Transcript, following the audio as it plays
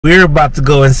We're about to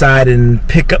go inside and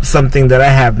pick up something that I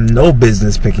have no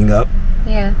business picking up.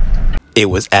 Yeah. It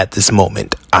was at this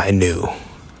moment I knew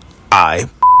I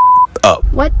up.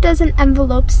 What does an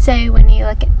envelope say when you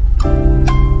look at?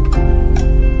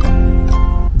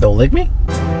 Don't lick me?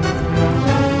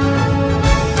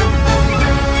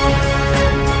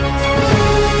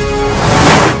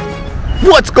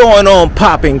 What's going on,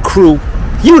 Poppin Krew?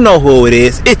 You know who it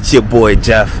is. It's your boy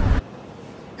Jeff.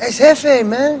 It's Hefe,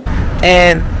 man.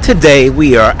 And today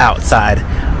we are outside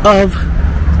of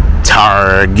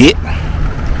Target.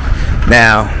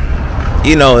 Now,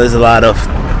 you know there's a lot of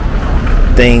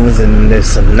things and there's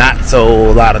some not so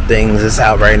a lot of things that's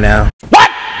out right now. What?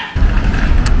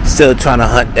 Still trying to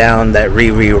hunt down that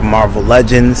Riri Marvel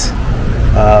Legends.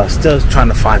 Still trying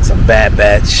to find some Bad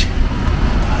Batch.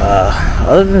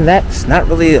 Other than that, it's not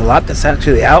really a lot that's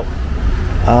actually out.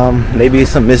 Maybe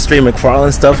some mystery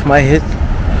Mcfarlane stuff might hit.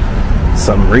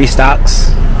 Some restocks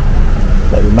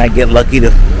that we might get lucky to,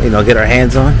 get our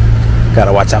hands on.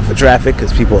 Gotta watch out for traffic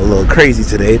because people are a little crazy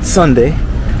today. It's Sunday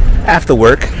after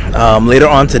work. Later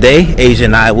on today, Asia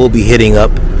and I will be hitting up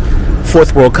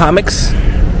Fourth World Comics.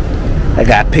 I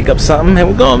gotta pick up something and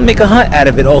we're gonna make a hunt out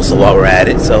of it also while we're at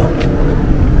it. So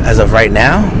as of right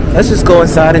now, let's just go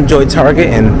inside, enjoy Target,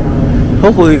 and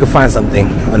hopefully we can find something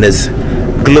on this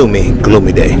gloomy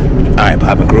day. Alright,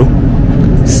 Poppin Krew,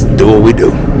 let's do what we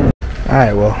do.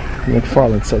 Alright, well,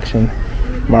 Mcfarlane section,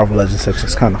 Marvel Legends section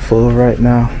is kind of full right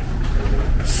now.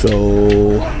 So,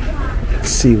 let's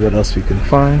see what else we can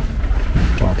find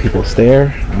while people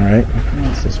stare. Alright,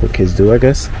 that's what kids do, I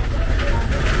guess.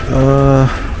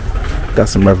 Got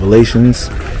some Revelations.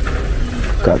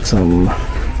 Got some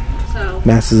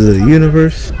Masters of the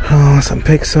Universe. Some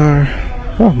Pixar.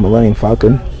 Millennium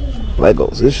Falcon.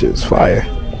 Legos. This shit is fire.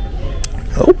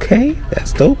 Okay,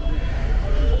 that's dope.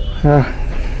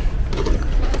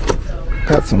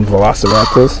 Got some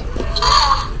Velociraptors.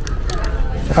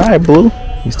 Alright, Blue.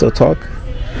 You still talk?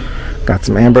 Got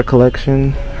some Amber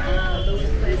collection.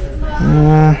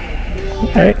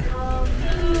 Alright.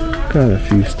 Got a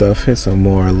few stuff. Here's some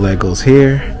more Legos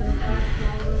here.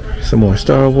 Some more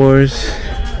Star Wars.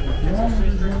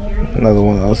 Another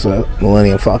one also.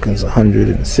 Millennium Falcon's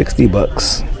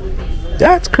 $160.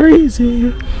 That's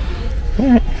crazy.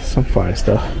 Alright, some fire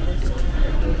stuff.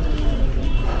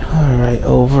 Alright,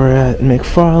 over at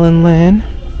Mcfarlane Land,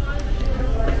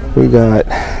 we got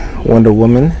Wonder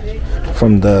Woman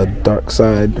from the Dark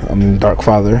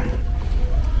Father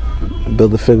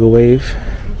Build-A-Figure wave.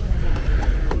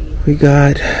 We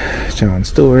got John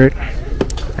Stewart.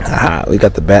 We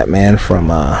got the Batman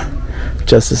from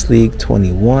Justice League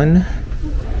 21.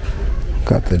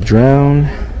 Got the Drown.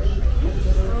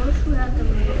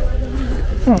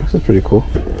 Oh, this is pretty cool.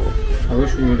 I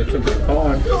wish we would have took the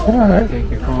card. Alright.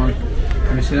 Take your card.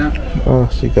 Let me see that. Oh,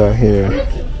 she got here.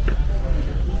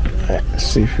 Alright, let's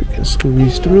see if we can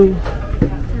squeeze through.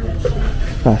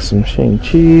 Got some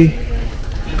Shang-Chi.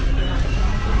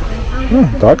 Oh,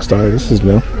 Dark Star, this is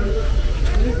new.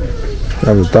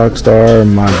 That was Dark Star,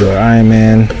 Modular Iron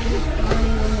Man.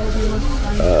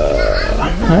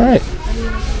 Alright.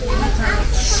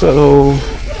 So,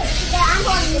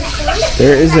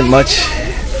 there isn't much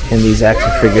in these action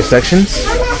figure sections,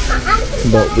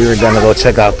 but we were gonna go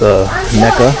check out the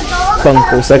NECA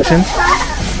Funko section.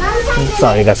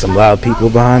 Sorry, got some loud people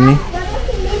behind me,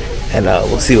 and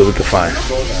we'll see what we can find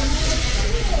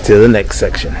to the next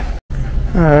section.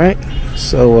 Alright,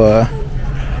 so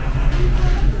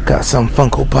got some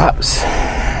Funko Pops,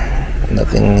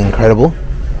 nothing incredible.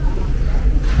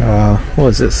 What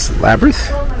is this,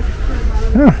 Labyrinth?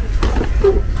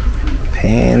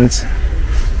 Pans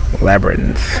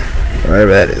Labyrinth,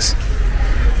 whatever that is.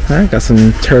 Alright, got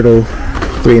some Turtle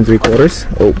 3 3/4.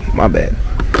 Oh, my bad.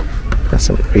 Got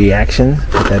some Reaction.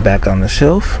 Put that back on the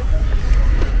shelf.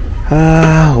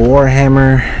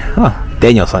 Warhammer.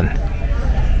 Danielson.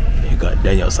 You got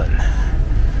Danielson.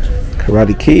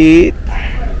 Karate Kid.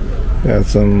 Got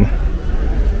some.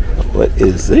 What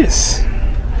is this?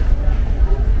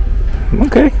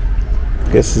 Okay.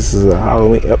 Guess this is a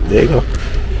Halloween. Up there you go.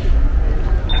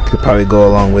 Could probably go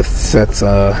along with Seth's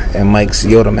and Mike's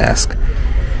Yoda mask,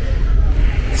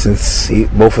 since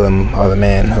both of them are the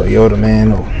man, or Yoda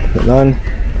man, or the nun.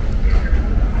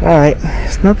 Alright,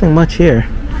 there's nothing much here.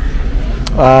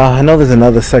 I know there's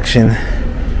another section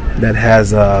that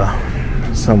has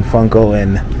some Funko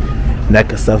and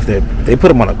NECA stuff. They put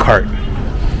them on a cart.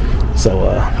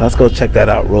 So let's go check that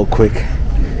out real quick.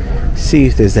 See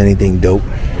if there's anything dope.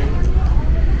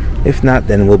 If not,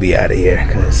 then we'll be out of here,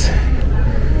 because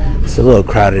it's a little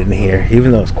crowded in here,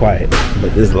 even though it's quiet.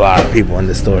 But there's a lot of people in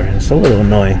the store. It's a little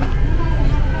annoying.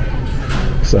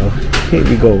 So Here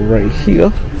we go, right here.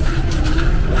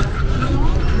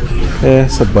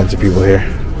 There's a bunch of people here.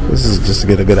 This is just to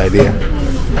get a good idea.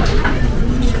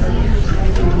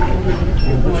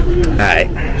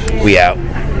 Alright, we out.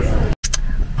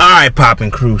 Alright,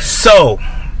 Poppin Krew. So,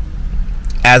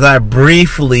 as I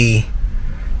briefly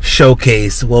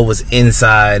showcase what was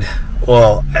inside,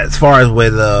 well, as far as where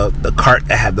the cart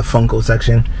that had the Funko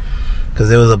section, because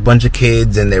there was a bunch of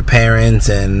kids and their parents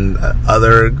and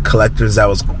other collectors that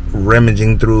was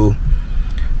rummaging through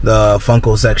the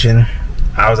Funko section.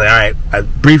 I was like, all right, I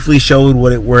briefly showed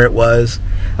where it was.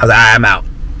 I was like, all right, I'm out.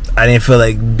 I didn't feel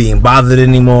like being bothered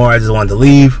anymore. I just wanted to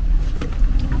leave.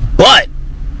 But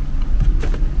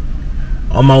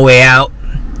on my way out,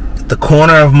 the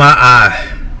corner of my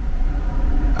eye,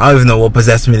 I don't even know what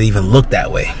possessed me to even look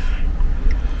that way,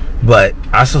 but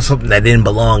I saw something that didn't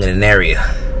belong in an area,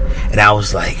 and I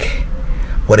was like,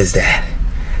 what is that?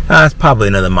 It's probably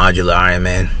another modular Iron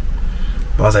Man.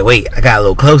 But I was like, wait, I got a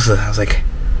little closer. I was like,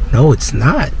 no, it's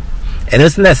not. And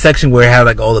it's in that section where it had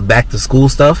like all the back to school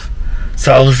stuff.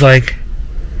 So I was like,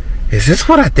 is this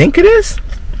what I think it is?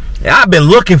 And I've been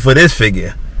looking for this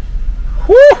figure.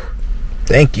 Whew.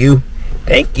 Thank you.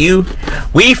 Thank you.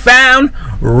 We found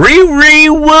Riri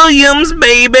Williams,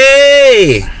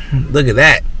 baby. Look at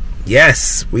that.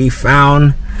 Yes, we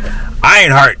found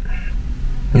Ironheart.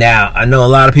 Now, I know a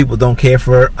lot of people don't care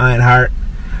for Ironheart.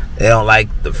 They don't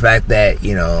like the fact that,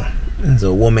 you know, it's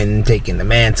a woman taking the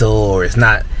mantle, or it's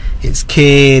not his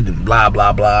kid, and blah,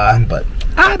 blah, blah. But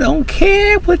I don't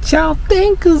care what y'all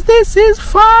think, because this is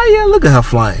fire. Look at her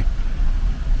flying.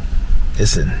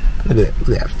 Listen, look at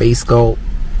that face sculpt.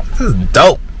 This is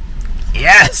dope.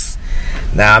 Yes.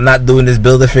 Now, I'm not doing this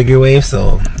build-a-figure wave,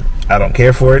 so I don't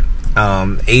care for it.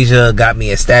 Asia got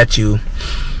me a statue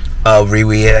of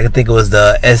Riri. I think it was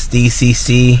the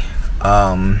SDCC.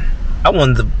 I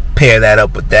wanted to pair that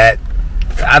up with that.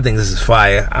 I think this is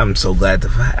fire. I'm so glad to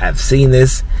have seen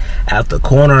this out the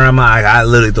corner of my eye. I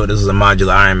literally thought this was a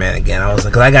modular Iron Man again. I was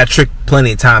like, 'cause I got tricked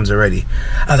plenty of times already.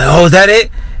 I was like, oh, is that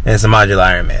it? And it's a modular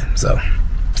Iron Man. So,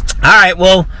 alright,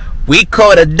 well, we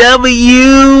caught a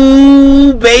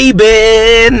W,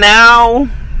 baby. Now,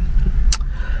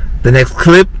 the next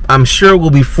clip, I'm sure, will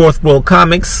be Fourth World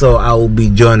Comics, so I will be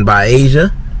joined by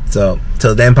Asia. So,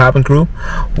 till then, Poppin Krew,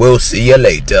 we'll see you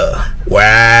later.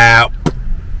 Wow.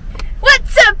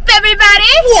 What's up, everybody?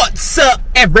 What's up,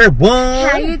 everyone?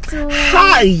 How you doing?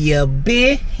 Hiya,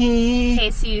 bitch. In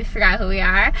case you forgot who we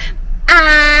are,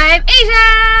 I'm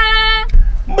Asia.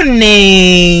 My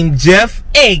name Jeff,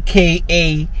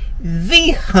 aka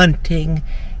The Hunting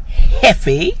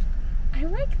Hefe. I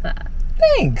like that.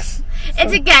 Thanks. And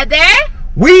together,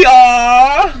 We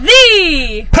are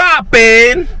the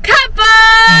Poppin Couple.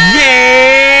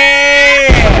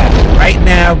 Yeah! Right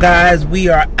now, guys, we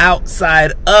are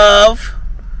outside of.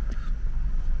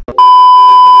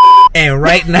 And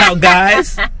right now,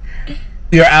 guys,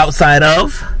 we are outside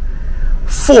of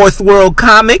Fourth World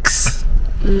Comics.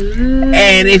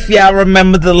 And if y'all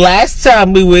remember the last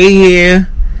time we were here,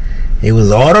 it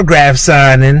was autograph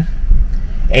signing.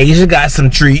 Asia got some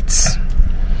treats.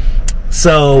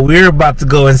 So we're about to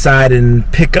go inside and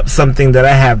pick up something that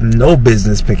I have no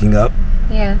business picking up.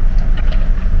 Yeah.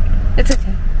 It's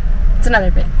okay. It's another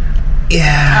bit.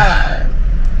 Yeah.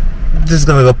 Just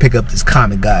gonna go pick up this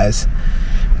comic, guys.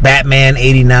 Batman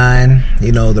 89,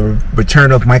 you know, the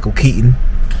return of Michael Keaton.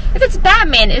 If it's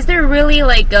Batman, is there really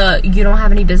like you don't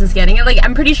have any business getting it? Like,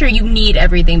 I'm pretty sure you need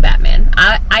everything Batman.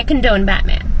 I condone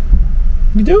Batman.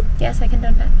 You do? Yes, I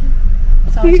condone Batman.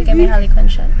 As long as you get me Harley Quinn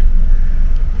shit.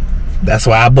 That's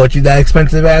why I bought you that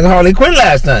expensive ass Harley Quinn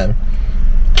last time.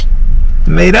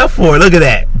 Made up for it. Look at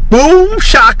that. Boom,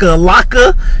 shaka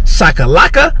laka,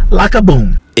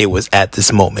 boom. It was at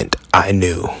this moment I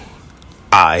knew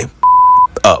I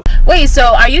up. Wait,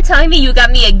 so are you telling me you got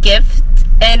me a gift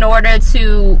in order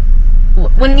to,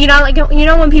 when you know, like, you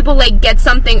know, when people like get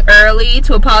something early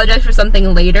to apologize for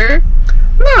something later?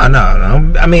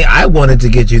 No. I mean, I wanted to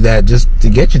get you that just to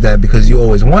get you that because you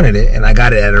always wanted it, and I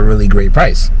got it at a really great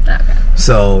price. Okay.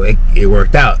 So it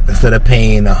worked out. Instead of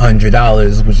paying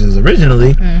 $100, which is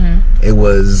originally, it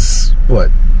was what,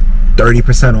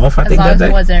 30% off. I think that day. As long as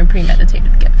it wasn't a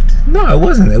premeditated gift. No, it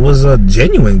wasn't. It was a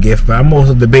genuine gift, but I'm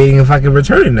also debating if I can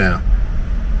return it now.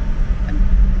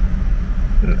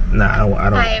 Nah, I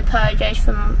don't. I apologize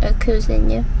for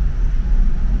accusing you.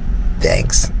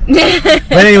 Thanks.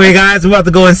 But anyway, guys, we're about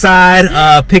to go inside,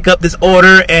 pick up this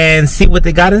order, and see what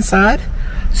they got inside.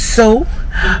 So,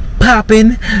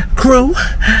 Poppin Krew,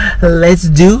 let's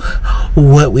do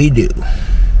what we do.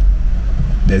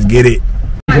 Let's get it.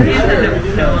 I'm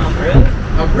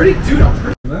pretty, dude. I'm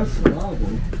pretty. That's the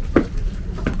problem.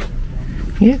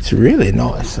 It's really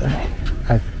nice.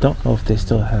 I don't know if they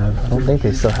still have. I don't think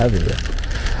they still have it yet.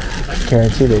 I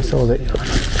guarantee they sold it.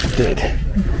 Did.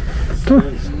 Huh.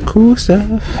 Cool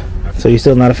stuff. So you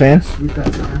still not a fan?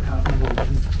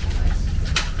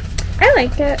 I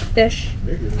like it. Ish.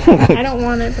 I don't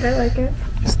want it, but I like it.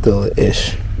 Still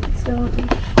ish. Still ish.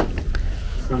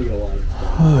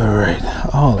 Alright.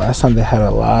 Oh, last time they had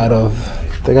a lot of.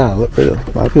 They got a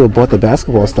lot of people bought the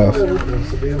basketball stuff.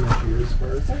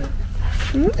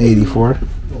 84.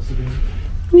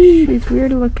 It's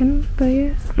weird looking, but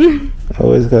yeah.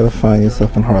 Always gotta find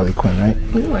yourself in Harley Quinn, right?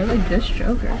 Ooh, I like this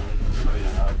Joker.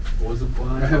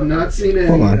 I have not seen any.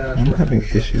 Hold on, I'm having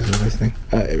issues with this thing.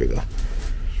 Here we go.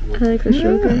 I like this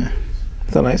Joker.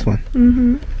 It's a nice one.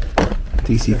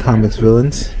 DC Comics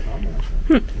villains.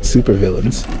 Super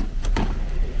villains.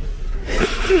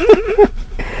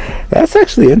 That's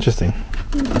actually interesting.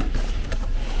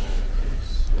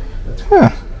 Huh.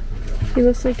 He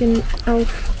looks like an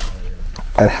elf.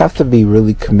 I'd have to be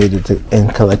really committed to in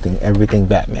collecting everything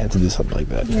Batman to do something like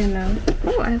that. I know.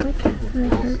 Oh, I like it. I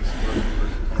like it.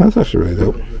 That's actually really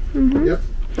dope. Yep.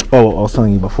 Oh, I was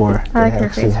telling you before. I like they your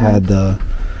actually face had the.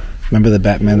 Remember the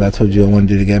Batman that I told you I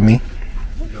wanted you to get me?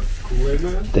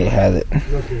 They had it.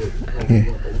 Yeah.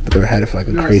 But they had it for like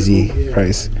a crazy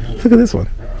price. Look at this one.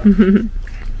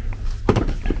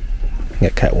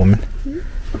 Got Catwoman.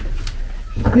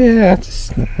 Yeah,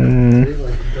 just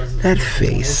that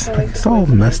face. Like, it's all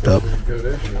messed up.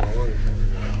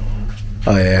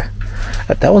 Oh yeah,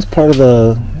 that was part of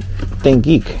the Think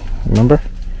Geek. Remember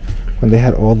when they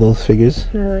had all those figures?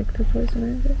 I like the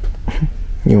Poison Ivy.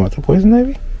 You want the Poison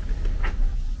Ivy?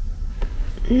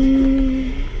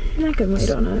 I could wait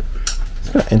on it. It's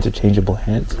got interchangeable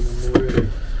hands.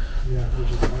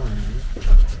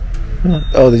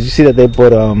 Oh, did you see that they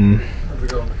put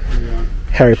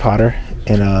Harry Potter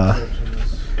and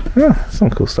some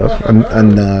cool stuff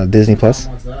on Disney Plus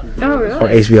Oh, really? or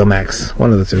HBO Max?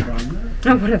 One of the two.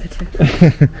 Oh, what are the two?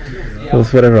 It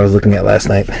was whatever I was looking at last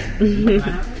night.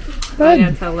 I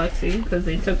gotta tell Lexi because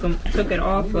they took it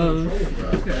off of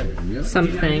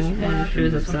something and she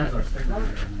was upset.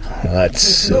 That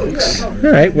sucks.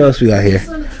 Alright, what else we got here?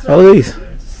 Oh, look at these.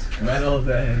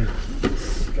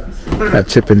 Got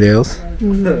Chippendales.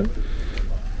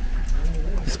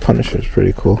 This Punisher is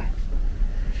pretty cool.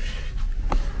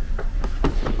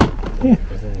 Yeah,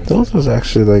 those was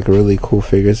actually like really cool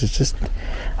figures. It's just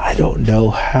I don't know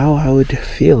how I would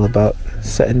feel about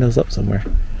setting those up somewhere.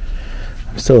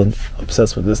 I'm still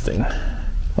obsessed with this thing.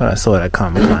 When I saw it at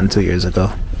Comic-Con 2 years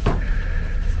ago,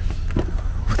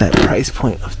 with that price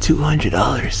point of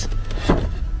 $200.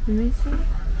 Let me see.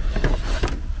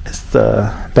 It's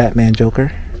the Batman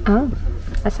Joker. Oh,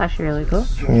 that's actually really cool.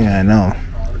 Yeah, I know.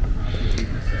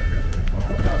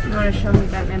 You want to show me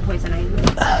Batman Poison Ivy?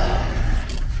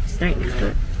 It's right next to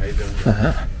it.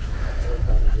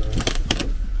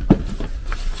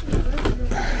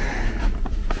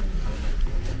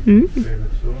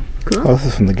 Cool. Oh, this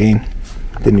is from the game.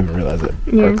 Didn't even realize it.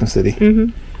 Yeah. Arkham City.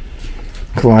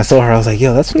 Because when I saw her, I was like,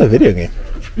 yo, that's from the video game.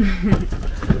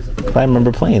 I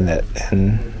remember playing that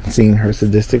and seeing her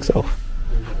sadistic self.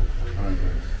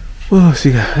 Oh, so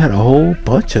you got a whole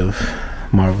bunch of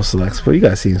Marvel selects. But you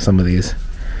guys seen some of these.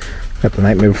 Got the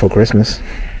Nightmare Before Christmas.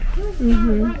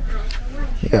 You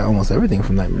got almost everything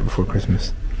from Nightmare Before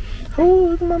Christmas. Oh,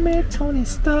 look at my man Tony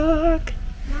Stark.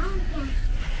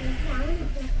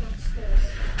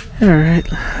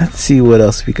 Alright, let's see what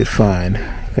else we could find.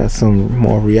 Got some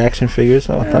more reaction figures.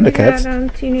 Oh, Thundercats.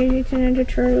 Got Teenage Mutant Ninja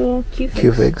Turtle Q-Figs.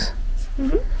 Q-Figs.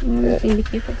 I've seen the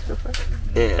Q-Figs before.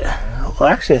 Yeah. Well,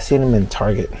 actually, I've seen them in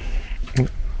Target.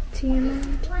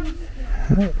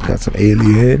 TMI. Got some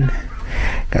Alien.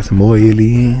 Got some more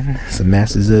Alien. Some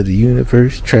Masters of the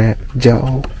Universe. Trap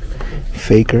Jaw.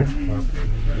 Faker.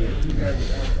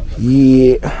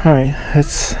 Yeah. Alright,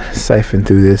 let's siphon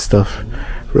through this stuff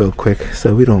real quick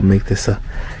so we don't make this a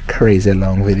crazy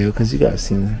long video because you guys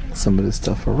seen some of this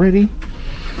stuff already.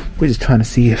 We're just trying to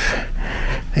see if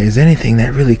there's anything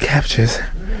that really captures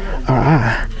our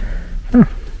eye.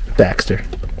 Baxter.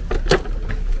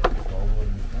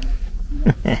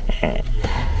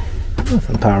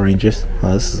 Some Power Rangers.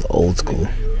 Oh, this is old school.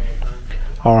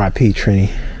 R.I.P. Trini.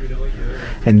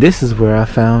 And this is where I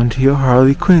found your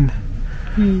Harley Quinn.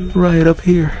 Right up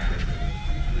here.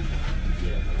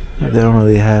 They don't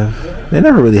really have. They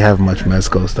never really have much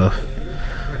Mezco stuff.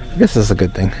 I guess that's a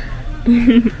good thing.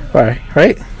 Alright,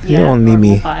 right? You don't need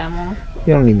me. You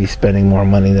don't need me spending more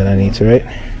money than I need to, right?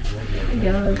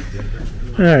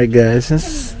 Alright, guys,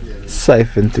 let's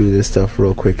siphon through this stuff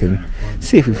real quick and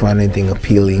see if we find anything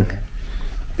appealing.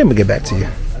 Then we'll get back to you.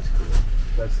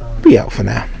 Be out for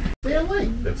now.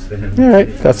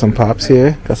 Alright, got some Pops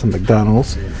here. Got some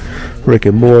McDonald's. Rick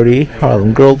and Morty.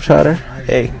 Harlem Globetrotter.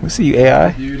 Hey, we see you,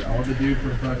 AI.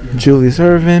 Julius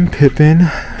Erving. Pippin.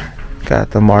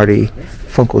 Got the Marty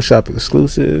Funko Shop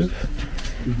exclusive.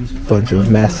 Bunch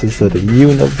of Masters of the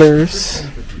Universe.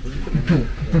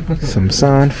 Some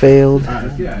Seinfeld.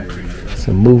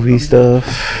 Some movie stuff.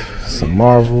 Some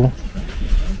Marvel.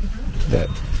 That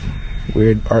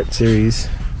weird art series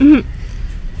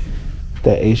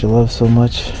that Asia loves so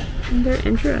much. They're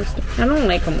interesting. I don't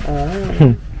like them all.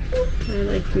 I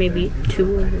like maybe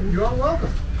 2 of them. You're all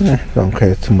welcome. Don't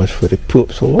care too much for the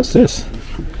poop. So what's this?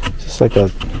 Just like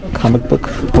a comic book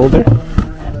holder?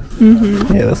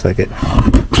 Yeah, looks like it.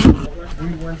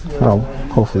 I'll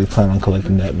hopefully plan on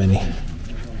collecting that many.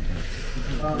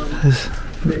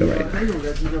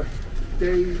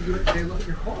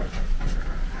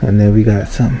 And then we got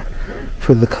some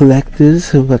for the collectors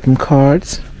who got them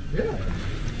cards.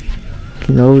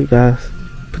 You know, we got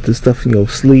put this stuff in your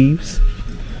sleeves.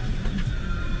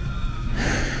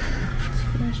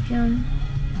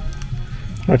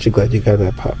 Aren't you glad you got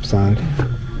that Pop signed?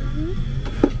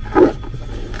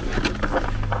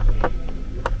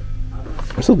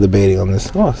 I'm still debating on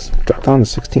this. Oh, it's dropped down to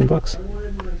 $16.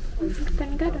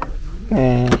 I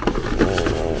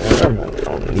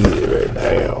don't need it right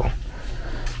now.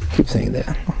 Keep saying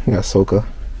that. We got Soka.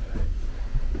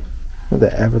 With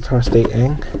the Avatar State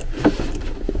Ang.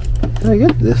 I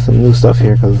get this some new stuff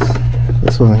here because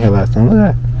this wasn't here last time. Look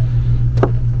at that.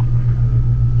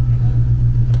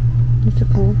 It's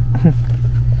cool.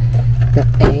 Got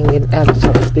Aang and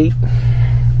Avatar State.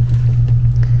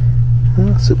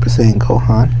 Oh, Super Saiyan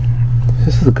Gohan.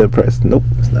 This is a good price. Nope,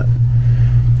 it's not.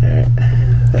 Alright,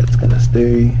 that's gonna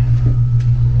stay.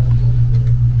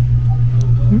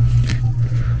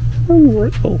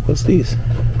 Oh, what's these?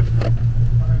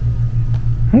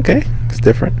 Okay, it's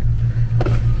different.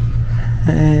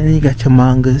 And you got your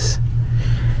mangas.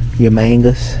 Your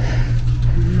mangas.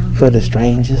 For the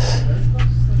strangers.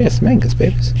 Yes, mangas,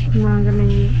 babies. Manga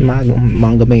Mania.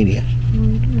 Manga Mania.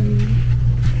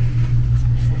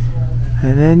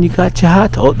 And then you got your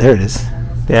hot. Oh, there it is.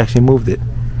 They actually moved it.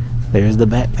 There's the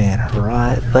Batman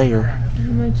right there. How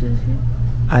much is it?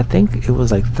 I think it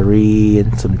was like 3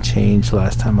 and some change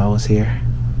last time I was here.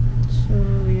 So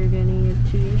you're getting it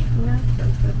 2 years from now?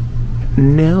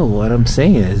 No, what I'm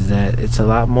saying is that it's a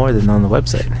lot more than on the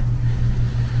website.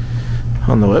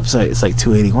 On the website, it's like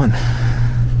 $281.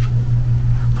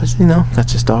 But you know,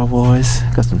 got your Star Wars,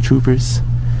 got some Troopers.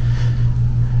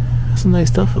 Got some nice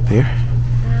stuff up here.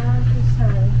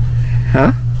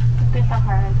 Huh?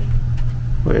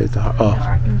 Where is the The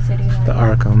Arkham City. the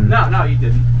Arkham? No, you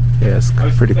didn't. Yeah, it's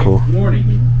pretty cool. Warning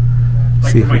you.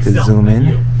 See if we can zoom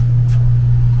in.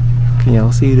 Can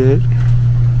y'all see that?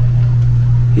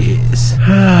 Yes.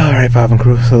 Alright, Poppin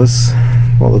Krew. So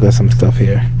we'll look at some stuff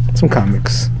here. Some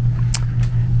comics.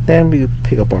 Then we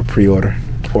pick up our pre-order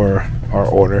or our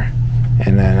order.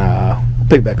 And then we'll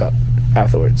pick back up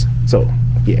afterwards. So,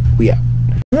 yeah, we out.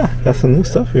 Yeah, got some new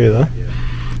stuff here though.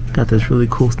 Got this really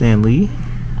cool Stan Lee.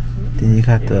 Then you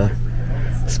got the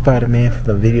Spider-Man for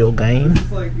the video game.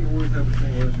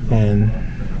 And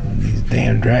these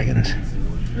damn dragons.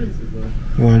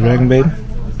 You want a dragon, baby?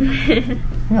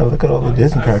 Yeah, look at all the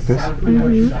Disney characters.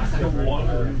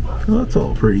 Oh, that's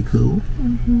all pretty cool.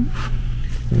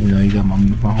 You know, you got my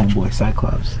homeboy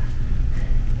Cyclops.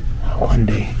 One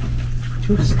day.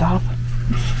 Would you stop?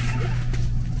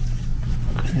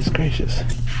 Goodness gracious.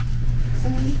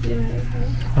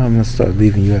 I'm gonna start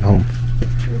leaving you at home.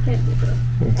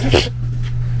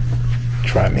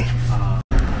 Try me.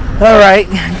 Alright,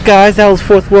 guys, that was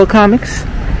Fourth World Comics.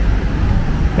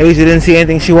 Asia didn't see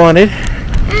anything she wanted.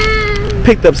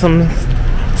 Picked up some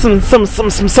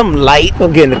light.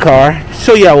 We'll get in the car.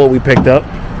 Show y'all what we picked up.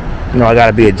 You know, I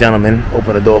gotta be a gentleman.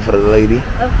 Open the door for the lady.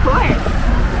 Of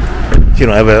course. She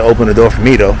don't ever open the door for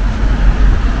me though.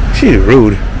 She's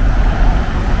rude.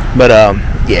 But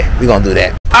yeah, we gonna do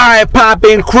that. Alright,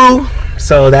 Poppin Krew.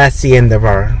 So that's the end of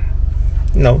our,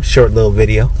 you know, short little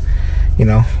video. You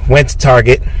know, went to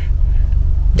Target.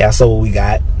 Y'all saw what we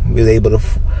got. We was able to,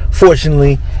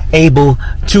 fortunately, able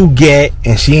to get,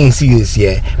 and she ain't see this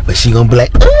yet, but she gonna be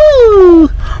like, ooh.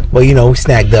 Well, you know, we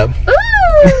snagged up.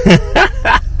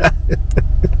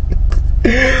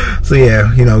 So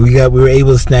yeah, you know, we were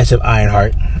able to snatch up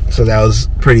Ironheart. So that was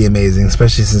pretty amazing,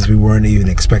 especially since we weren't even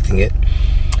expecting it.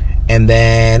 And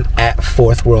then at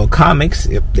Fourth World Comics,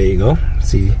 yep, there you go.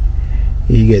 See,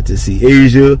 you get to see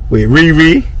Asia with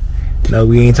Riri. No,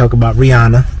 we ain't talking about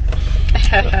Rihanna.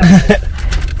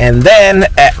 And then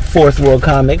at Fourth World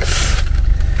Comics,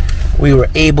 we were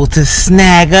able to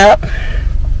snag up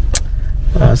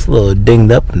Oh, it's a little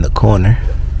dinged up in the corner.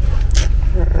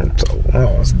 So,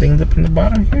 oh, it's dinged up in the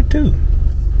bottom here too.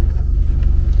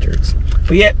 Jerks.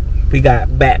 But yep, we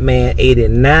got Batman 8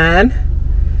 and 9.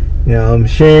 You know what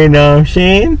I'm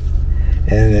saying?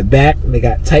 And in the back, they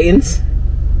got Titans.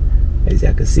 As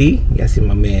y'all can see, you guys see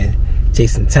my man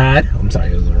Jason Todd. Oh, I'm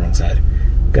sorry, it was the wrong side.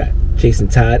 Got Jason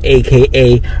Todd,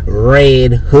 aka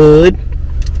Red Hood,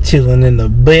 chilling in the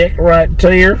back right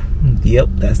there. Yep,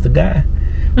 that's the guy.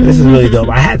 This is really dope.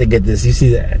 I had to get this. You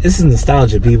see that? This is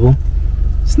nostalgia, people.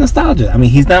 It's nostalgia. I mean,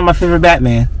 he's not my favorite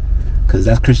Batman, because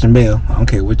that's Christian Bale. I don't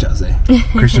care what y'all say.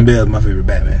 Christian Bale is my favorite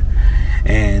Batman.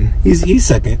 And he's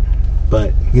second.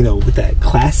 But, you know, with that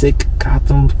classic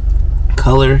Gotham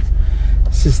color,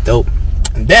 it's just dope.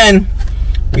 And then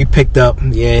we picked up,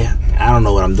 yeah, I don't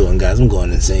know what I'm doing, guys. I'm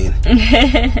going insane.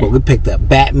 But we picked up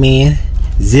Batman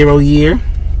 0 Year.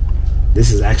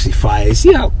 This is actually fire. You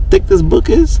see how thick this book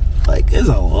is? Like, it's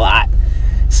a lot.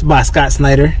 It's by Scott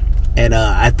Snyder. And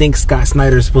I think Scott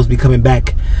Snyder is supposed to be coming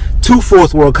back to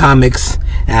Fourth World Comics.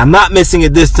 And I'm not missing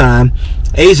it this time.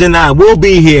 Asia and I will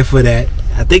be here for that.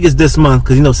 I think it's this month,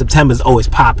 because you know September's always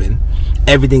popping.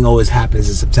 Everything always happens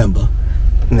in September.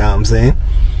 You know what I'm saying?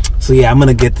 So yeah, I'm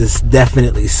gonna get this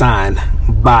definitely signed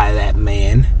by that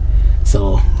man.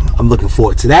 So I'm looking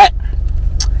forward to that.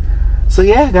 So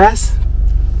yeah, guys.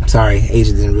 Sorry,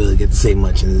 Asia didn't really get to say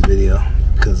much in this video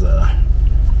because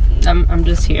I'm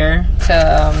just here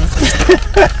to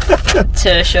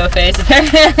to show face.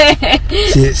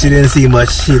 she didn't see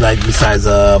much. She liked besides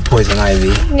Poison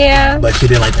Ivy. Yeah. But she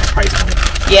didn't like that price point.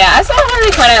 Yeah, I saw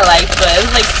Harley Quinn I liked, but it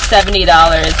was like $70,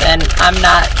 and I'm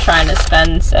not trying to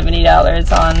spend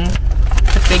 $70 on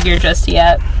the figure just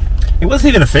yet. It wasn't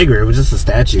even a figure. It was just a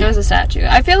statue. It was a statue.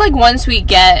 I feel like once we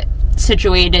get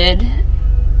situated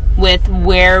with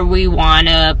where we want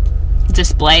to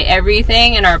display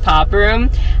everything in our pop room,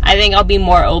 I think I'll be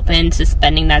more open to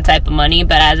spending that type of money.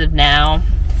 But as of now,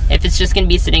 if it's just going to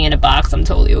be sitting in a box, I'm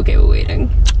totally okay with waiting.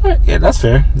 Yeah, that's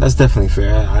fair. That's definitely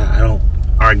fair. I don't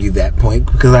argue that point,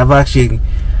 because I've actually,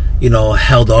 you know,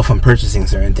 held off on purchasing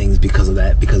certain things because of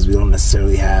that, because we don't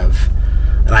necessarily have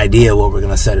an idea what we're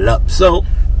going to set it up. So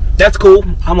that's cool.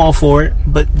 I'm all for it.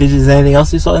 But is there anything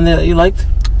else you saw in there that you liked?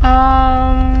 Oh.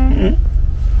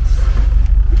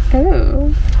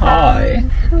 Hi.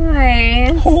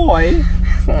 Hi. Hi.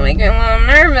 It's making a little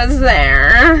nervous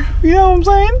there. You know what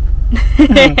I'm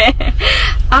saying?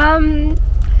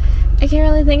 I can't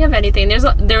really think of anything.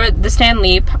 The Stan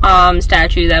Lee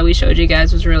statue that we showed you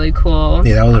guys was really cool.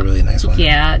 Yeah, that was a really nice one.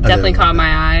 Yeah, definitely caught my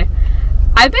eye.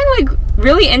 I've been like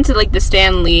really into like the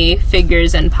Stan Lee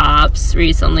figures and pops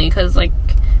recently, because like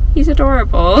he's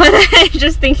adorable. I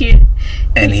just think he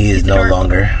is no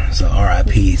longer. So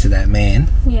R.I.P. to that man.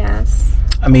 Yes.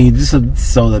 I mean, just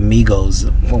so the Migos,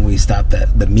 when we stopped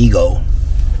at the Migo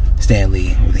Stan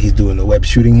Lee, he's doing the web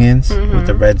shooting hands with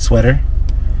the red sweater.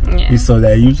 Yeah. You saw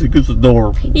that. You think it's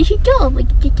adorable. You should go. What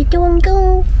was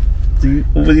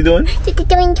he doing?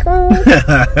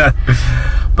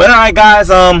 But alright, guys.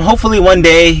 Hopefully one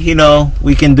day, you know,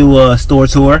 we can do a store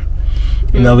tour.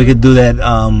 You know, we could do that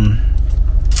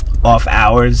off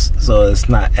hours, so it's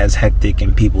not as hectic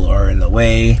and people are in the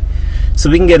way, so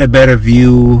we can get a better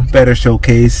view, better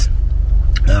showcase.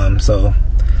 So,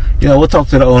 you know, we'll talk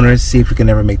to the owners, see if we can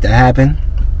ever make that happen.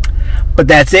 But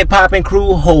that's it, Poppin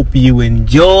Krew. Hope you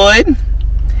enjoyed.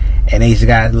 And Asia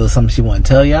got a little something she want to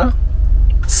tell y'all.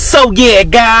 So yeah,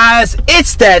 guys,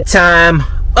 it's that time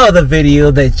of the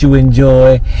video that you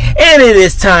enjoy, and it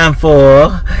is time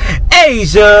for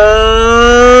Asia's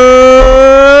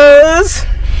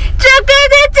Joke of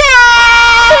the Day.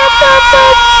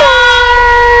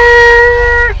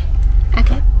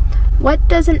 Okay. What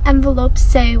does an envelope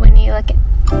say when you lick it?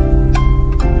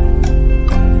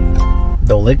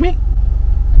 Don't lick me?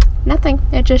 Nothing.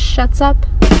 It just shuts up. Good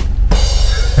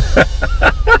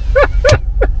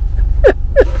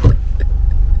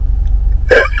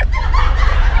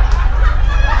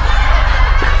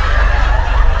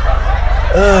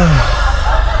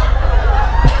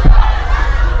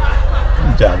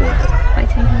job, well done.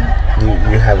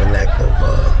 You have a knack of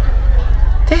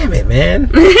damn it,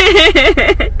 man.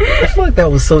 I feel like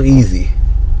that was so easy.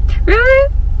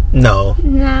 Really? No.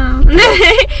 No.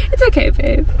 It's okay,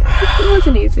 babe. It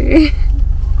wasn't easy.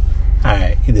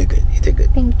 Alright, you did good. You did good.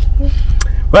 Thank you.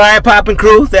 Well, alright, Poppin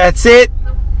Krew, that's it.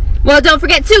 Well, don't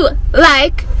forget to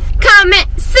like, comment,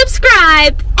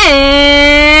 subscribe,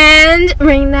 and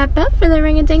ring that bell for the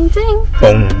ring-a-ding-ding.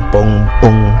 Boom, boom,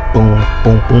 boom, boom,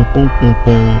 boom, boom, boom, boom,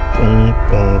 boom, boom,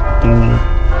 boom, boom.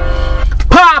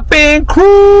 Poppin Krew!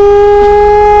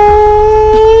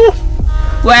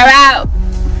 We're out.